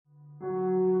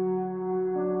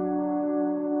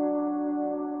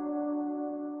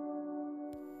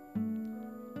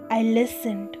I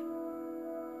listened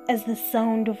as the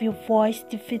sound of your voice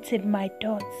defeated my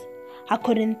thoughts. I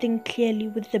couldn't think clearly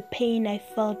with the pain I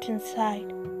felt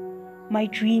inside. My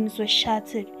dreams were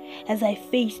shattered as I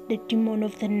faced the demon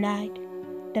of the night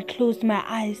that closed my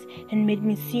eyes and made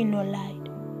me see no light.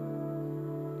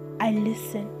 I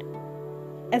listened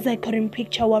as I couldn't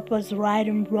picture what was right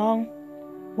and wrong,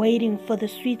 waiting for the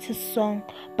sweetest song,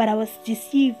 but I was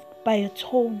deceived by a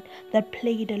tone that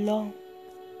played along.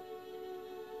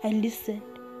 I listened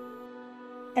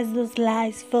as those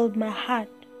lies filled my heart.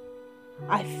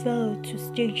 I failed to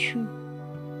stay true.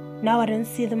 Now I don't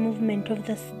see the movement of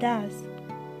the stars.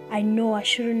 I know I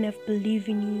shouldn't have believed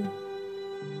in you.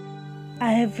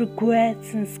 I have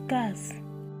regrets and scars.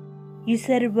 You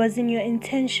said it wasn't your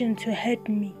intention to hurt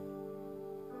me,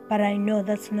 but I know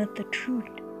that's not the truth.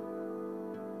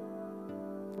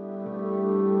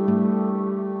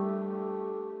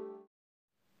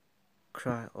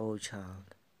 Cry, oh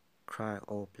child, cry,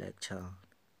 oh black child.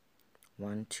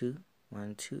 1, 2,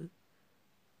 1, 2.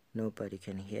 Nobody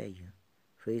can hear you.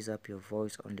 Raise up your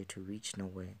voice only to reach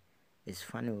nowhere. It's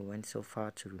funny we went so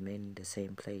far to remain in the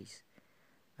same place.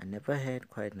 I never heard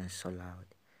quietness so loud,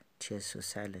 tears so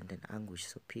silent and anguish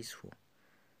so peaceful.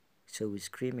 So we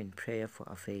scream in prayer for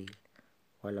avail,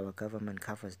 while our government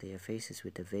covers their faces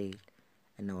with a veil,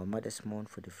 and our mothers mourn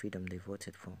for the freedom they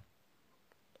voted for.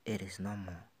 It is no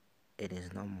more. It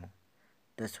is no more.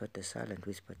 That's what the silent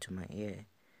whispered to my ear.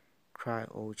 Cry,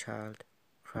 oh child,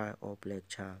 cry, oh black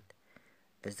child.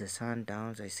 As the sun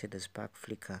downs, I see the spark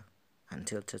flicker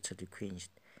until totally quenched,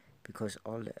 because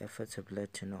all the efforts have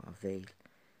led to no avail,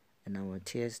 and our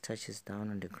tears touches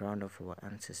down on the ground of our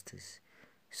ancestors.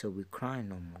 So we cry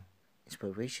no more.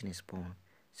 Inspiration is born,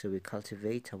 so we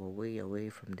cultivate our way away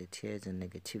from the tears and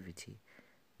negativity.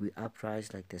 We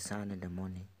uprise like the sun in the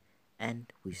morning,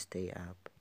 and we stay up.